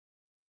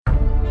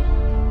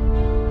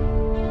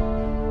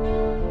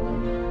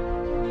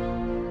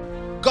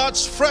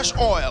God's fresh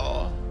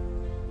oil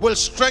will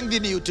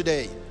strengthen you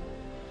today.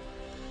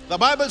 The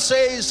Bible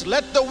says,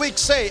 let the weak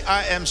say,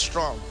 I am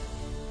strong.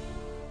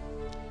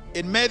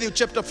 In Matthew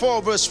chapter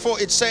 4, verse 4,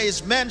 it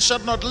says, man shall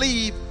not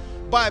live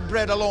by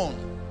bread alone,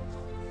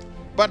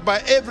 but by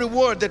every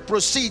word that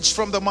proceeds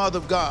from the mouth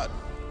of God.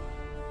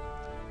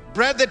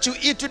 Bread that you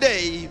eat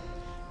today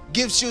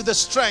gives you the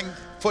strength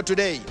for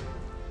today.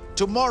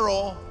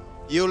 Tomorrow,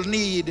 you'll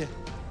need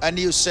a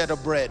new set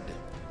of bread.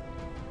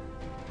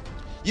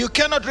 You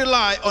cannot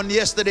rely on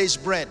yesterday's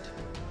bread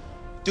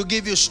to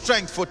give you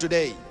strength for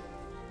today.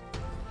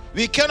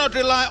 We cannot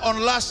rely on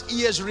last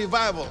year's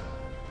revival.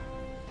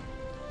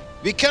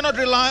 We cannot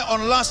rely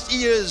on last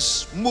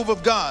year's move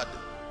of God.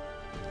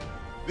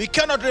 We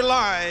cannot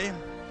rely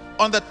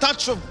on the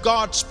touch of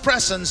God's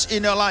presence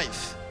in your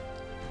life.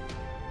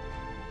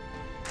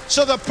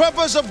 So the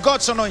purpose of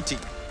God's anointing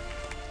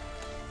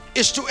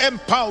is to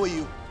empower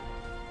you.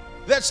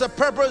 That's the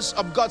purpose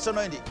of God's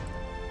anointing.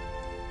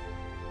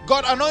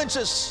 God anoints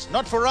us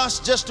not for us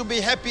just to be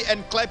happy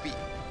and clappy,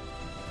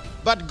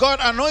 but God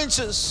anoints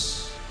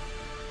us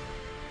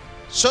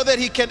so that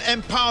He can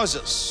empower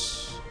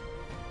us,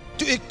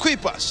 to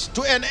equip us,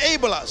 to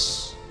enable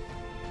us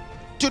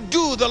to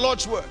do the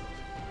Lord's work,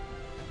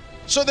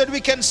 so that we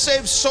can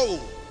save soul,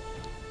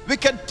 we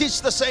can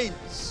teach the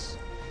saints,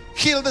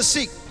 heal the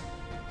sick,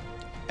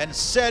 and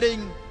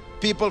setting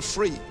people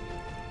free.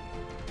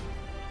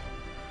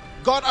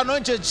 God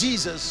anointed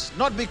Jesus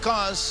not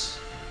because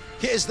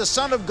He is the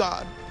Son of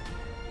God,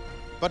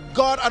 but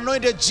God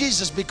anointed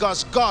Jesus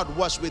because God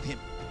was with Him.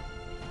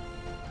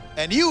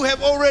 And you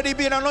have already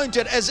been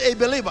anointed as a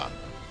believer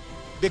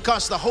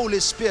because the Holy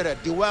Spirit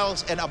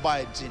dwells and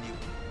abides in you.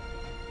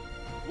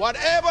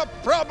 Whatever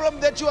problem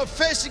that you are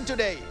facing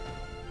today,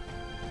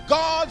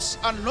 God's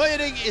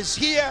anointing is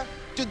here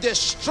to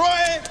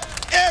destroy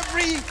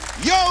every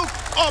yoke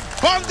of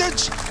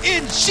bondage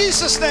in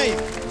Jesus' name.